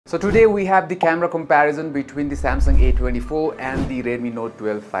So today we have the camera comparison between the Samsung A24 and the Redmi Note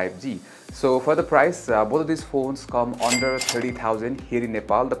 12 5G. So for the price, both of these phones come under 30,000 here in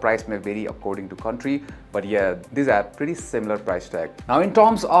Nepal. The price may vary according to country, but yeah, these are pretty similar price tag. Now in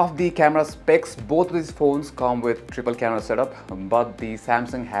terms of the camera specs, both of these phones come with triple camera setup, but the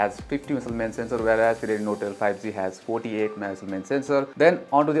Samsung has 50 megapixel main sensor, whereas the Redmi Note 12 5G has 48 megapixel main sensor. Then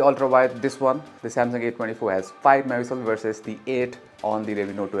onto the ultra wide, this one, the Samsung A24 has 5 megapixel versus the 8 on the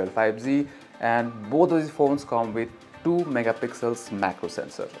Redmi Note 12 5G, and both of these phones come with 2 megapixels macro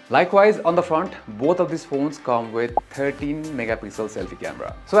sensor. Likewise, on the front, both of these phones come with 13 megapixel selfie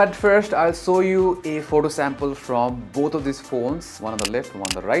camera. So at first, I'll show you a photo sample from both of these phones, one on the left, one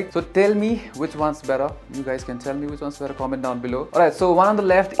on the right. So tell me which one's better. You guys can tell me which one's better, comment down below. Alright, so one on the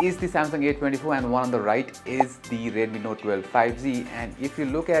left is the Samsung A24 and one on the right is the Redmi Note 12 5G. And if you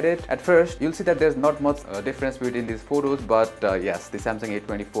look at it, at first, you'll see that there's not much difference between these photos, but yes, the Samsung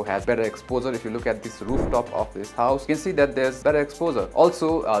A24 has better exposure. If you look at this rooftop of this house, you can see that there's better exposure.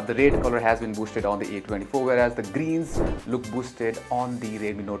 Also, the red color has been boosted on the A24, whereas the greens look boosted on the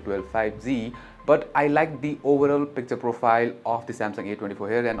Redmi Note 12 5G. But I like the overall picture profile of the Samsung A24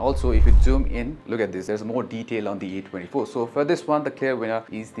 here, and also if you zoom in, look at this, there's more detail on the A24. So for this one, the clear winner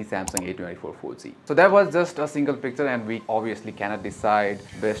is the Samsung A24 4G. So that was just a single picture, and we obviously cannot decide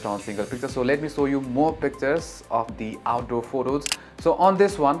based on single picture. So let me show you more pictures of the outdoor photos. So on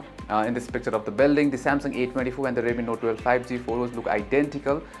this one, in this picture of the building, the Samsung A24 and the Redmi Note 12 5G photos look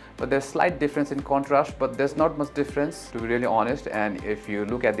identical, but there's slight difference in contrast, but there's not much difference, to be really honest. And if you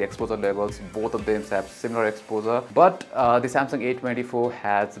look at the exposure levels, both of them have similar exposure, but the Samsung A24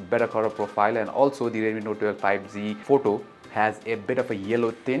 has better color profile, and also the Redmi Note 12 5G photo has a bit of a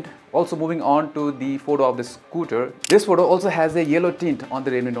yellow tint. Also, moving on to the photo of the scooter, this photo also has a yellow tint on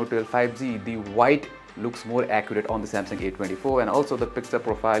the Redmi Note 12 5G. The white looks more accurate on the Samsung A24, and also the picture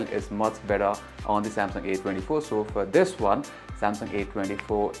profile is much better on the Samsung A24. So for this one, Samsung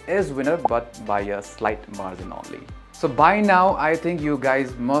A24 is winner, but by a slight margin only. So by now, I think you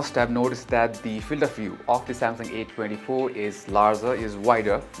guys must have noticed that the field of view of the Samsung A24 is larger, is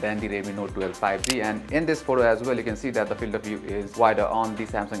wider than the Redmi Note 12 5G. And in this photo as well, you can see that the field of view is wider on the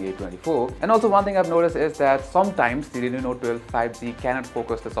Samsung A24. And also one thing I've noticed is that sometimes the Redmi Note 12 5G cannot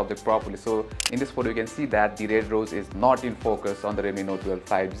focus the subject properly. So in this photo, you can see that the red rose is not in focus on the Redmi Note 12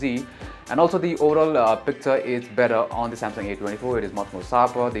 5G. And also the overall picture is better on the Samsung A24. It is much more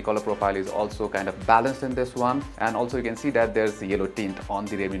sharper. The color profile is also kind of balanced in this one. And also you can see that there's a yellow tint on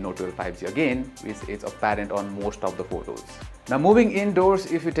the Redmi Note 12 5G again, which is apparent on most of the photos. Now moving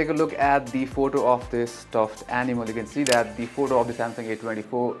indoors, if you take a look at the photo of this stuffed animal, you can see that the photo of the Samsung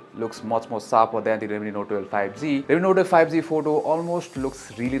A24 looks much more sharper than the Redmi Note 12 5G. Redmi Note 12 5G photo almost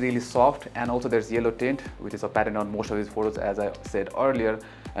looks really soft, and also there's yellow tint, which is apparent on most of these photos, as I said earlier.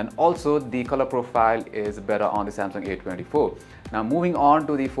 And also the color profile is better on the Samsung A24. Now moving on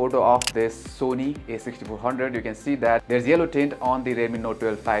to the photo of this Sony A6400, you can see that there's yellow tint on the Redmi Note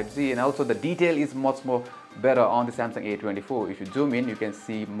 12 5G, and also the detail is much more better on the Samsung A24. If you zoom in, you can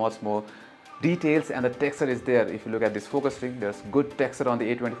see much more details, and the texture is there. If you look at this focus ring, there's good texture on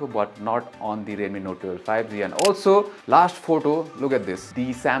the A24, but not on the Redmi Note 12 5G. And also last photo, look at this,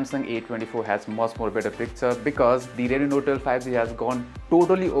 the Samsung A24 has much more better picture because the Redmi Note 12 5G has gone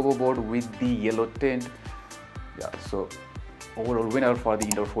totally overboard with the yellow tint. Yeah, so overall winner for the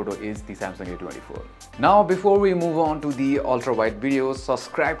indoor photo is the Samsung A24. Now before we move on to the ultra wide videos,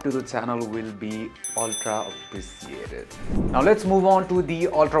 subscribe to the channel will be ultra appreciated. Now let's move on to the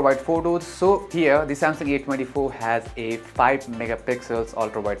ultra wide photos. So here the Samsung A24 has a 5 megapixels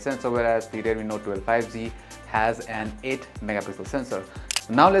ultra wide sensor, whereas the Redmi Note 12 5G has an 8 megapixel sensor.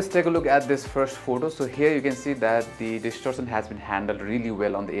 Now let's take a look at this first photo. So here you can see that the distortion has been handled really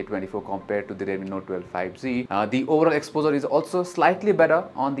well on the A24 compared to the Redmi Note 12 5G. The overall exposure is also slightly better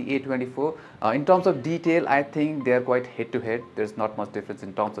on the A24. In terms of detail, I think they are quite head to head. There's not much difference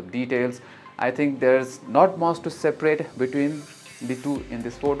in terms of details. I think there's not much to separate between the two in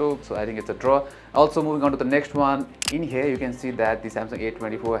this photo, so I think it's a draw. Also moving on to the next one, in here you can see that the Samsung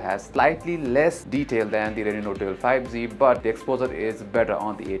A24 has slightly less detail than the Redmi Note 12 5G, but the exposure is better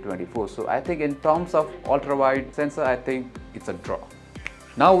on the A24. So I think in terms of ultra wide sensor, I think it's a draw.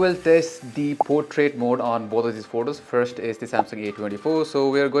 Now we'll test the portrait mode on both of these photos. First is the Samsung A24,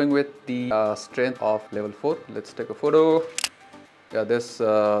 so we are going with the strength of level 4. Let's take a photo. Yeah,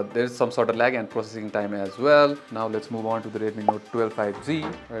 there's some sort of lag and processing time as well. Now let's move on to the Redmi Note 12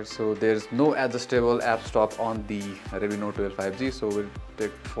 5G. Right, so there's no adjustable app stop on the Redmi Note 12 5G, so we'll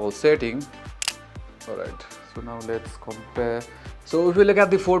take full setting. Alright, so now let's compare So if we look at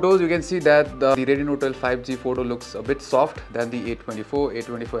the photos, you can see that the Redmi Note 12 5G photo looks a bit soft than the A24.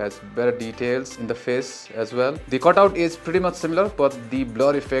 A24 has better details in the face as well. The cutout is pretty much similar, but the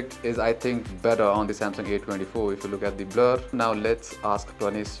blur effect is, I think, better on the Samsung A24 if you look at the blur. Now let's ask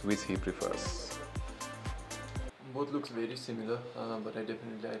Pranish which he prefers. Both looks very similar, but I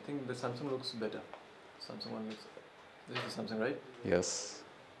think the Samsung looks better. Samsung one looks. This is the Samsung, right? Yes.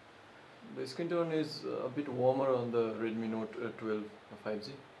 The skin tone is a bit warmer on the Redmi Note 12 5G.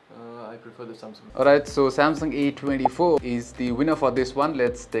 I prefer the Samsung. Alright, so Samsung A24 is the winner for this one.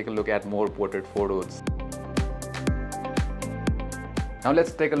 Let's take a look at more portrait photos. Now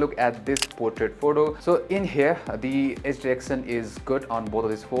let's take a look at this portrait photo. So in here, the edge direction is good on both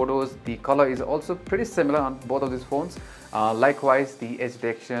of these photos. The color is also pretty similar on both of these phones. Likewise, the edge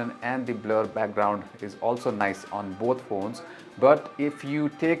direction and the blur background is also nice on both phones. But if you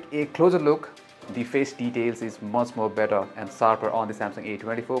take a closer look, the face details is much more better and sharper on the Samsung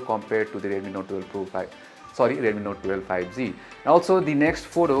A24 compared to the Redmi Note 12 Redmi Note 12 5G. And also the next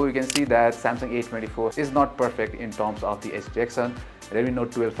photo, you can see that Samsung A24 is not perfect in terms of the edge direction. Redmi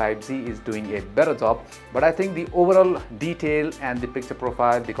Note 12 5G is doing a better job, but I think the overall detail and the picture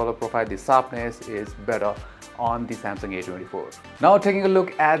profile, the color profile, the sharpness is better on the Samsung A24. Now taking a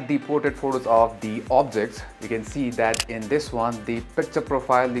look at the portrait photos of the objects, you can see that in this one, the picture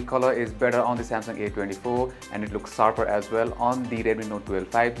profile, the color is better on the Samsung A24 and it looks sharper as well on the Redmi Note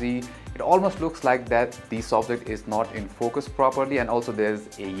 12 5G. It almost looks like that this object is not in focus properly, and also there's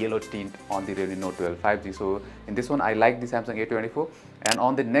a yellow tint on the Redmi Note 12 5G. So in this one, I like the Samsung A24, and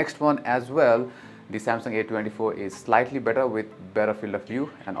on the next one as well, the Samsung A24 is slightly better with better field of view,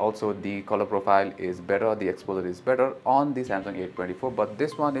 and also the color profile is better, the exposure is better on the Samsung A24, but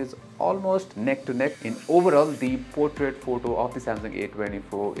this one is almost neck to neck. In overall, the portrait photo of the Samsung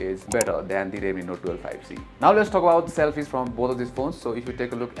A24 is better than the Redmi Note 12 5G. Now let's talk about selfies from both of these phones. So if you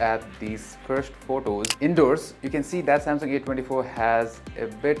take a look at these first photos indoors, you can see that Samsung A24 has a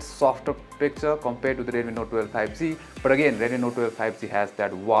bit softer picture compared to the Redmi Note 12 5G, but again Redmi Note 12 5G has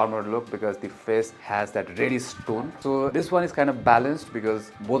that warmer look because the face has that reddish tone. So this one is kind of balanced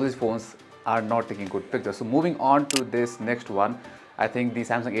because both these phones are not taking good pictures. So moving on to this next one, I think the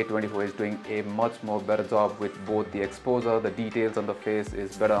Samsung A24 is doing a much more better job with both the exposure, the details on the face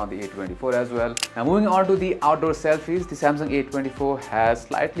is better on the A24 as well. Now moving on to the outdoor selfies, the Samsung A24 has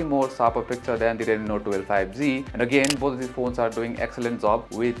slightly more sharper picture than the Redmi Note 12 5G. And again, both of these phones are doing excellent job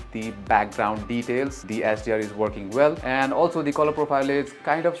with the background details. The HDR is working well, and also the color profile is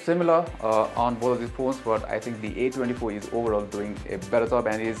kind of similar on both of these phones, but I think the A24 is overall doing a better job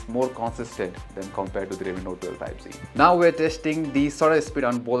and is more consistent than compared to the Redmi Note 12 5G. Now we're testing the shutter speed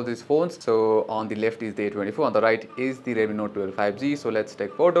on both of these phones. So on the left is the A24, on the right is the Redmi Note 12 5G. So let's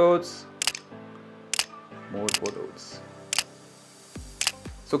take photos, more photos.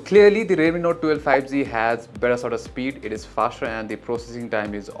 So clearly the Redmi Note 12 5G has better shutter speed, it is faster, and the processing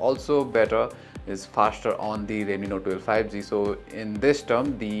time is also better, is faster on the Redmi Note 12 5G. So in this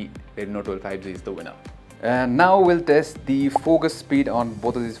term, the Redmi Note 12 5G is the winner. And now we'll test the focus speed on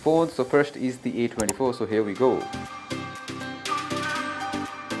both of these phones. So first is the A24, so here we go.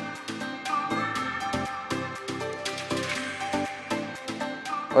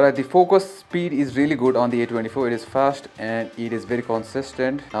 Alright, the focus speed is really good on the A24. It is fast and it is very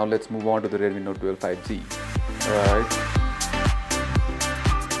consistent. Now let's move on to the Redmi Note 12 5G. Alright.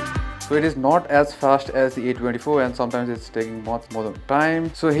 So it is not as fast as the A24, and sometimes it's taking much more time.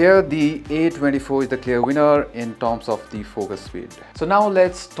 So here the A24 is the clear winner in terms of the focus speed. So now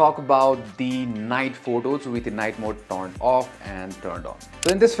let's talk about the night photos with the night mode turned off and turned on.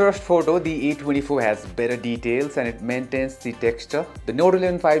 So in this first photo, the A24 has better details and it maintains the texture. The Note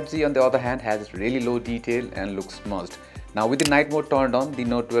 11 5G on the other hand has really low detail and looks smudged. Now with the night mode turned on, the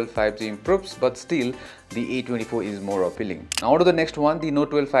Note 12 5G improves, but still the A24 is more appealing. Now on to the next one, the Note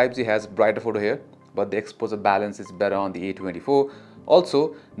 12 5G has brighter photo here, but the exposure balance is better on the A24.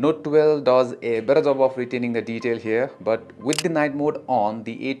 Also, Note 12 does a better job of retaining the detail here, but with the night mode on,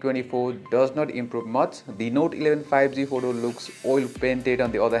 the A24 does not improve much. The Note 11 5G photo looks oil painted.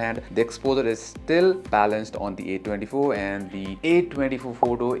 On the other hand, the exposure is still balanced on the A24, and the A24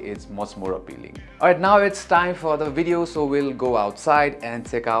 photo is much more appealing. Alright, now it's time for the video, so we'll go outside and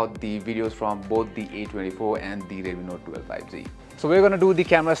check out the videos from both the A24 and the Redmi Note 12 5G. So we're going to do the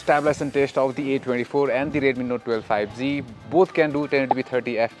camera stabilization test of the A24 and the Redmi Note 12 5G. Both can do 1080p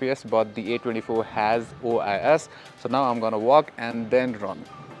 30 FPS, but the A24 has OIS. So now I'm going to walk and then run.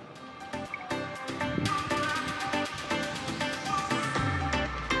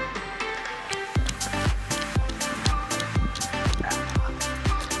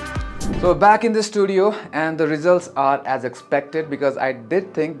 So back in the studio, and the results are as expected, because I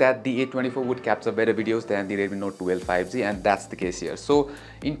did think that the A24 would capture better videos than the Redmi Note 12 5G, and that's the case here. So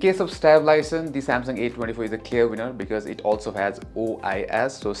in case of stabilization, the Samsung A24 is a clear winner because it also has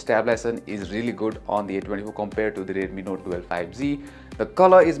OIS. So stabilization is really good on the A24 compared to the Redmi Note 12 5G. The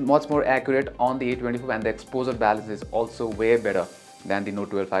color is much more accurate on the A24, and the exposure balance is also way better than the Note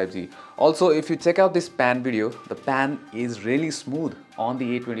 12 5G. Also, if you check out this pan video, the pan is really smooth on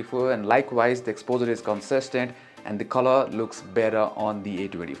the A24, and likewise the exposure is consistent and the color looks better on the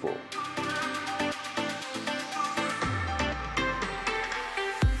A24.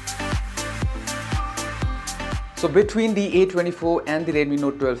 So between the A24 and the Redmi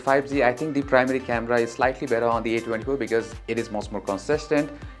Note 12 5G, I think the primary camera is slightly better on the A24 because it is much more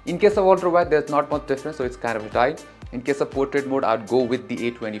consistent. In case of ultra wide, there's not much difference, so it's kind of a tie. In case of portrait mode, I would go with the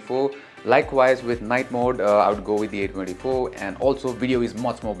A24. Likewise with night mode, I would go with the A24, and also video is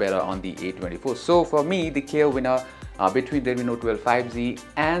much more better on the A24. So for me, the clear winner between Redmi Note 12 5G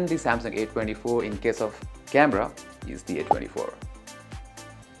and the Samsung A24 in case of camera is the A24.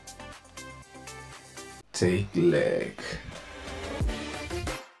 Take leg.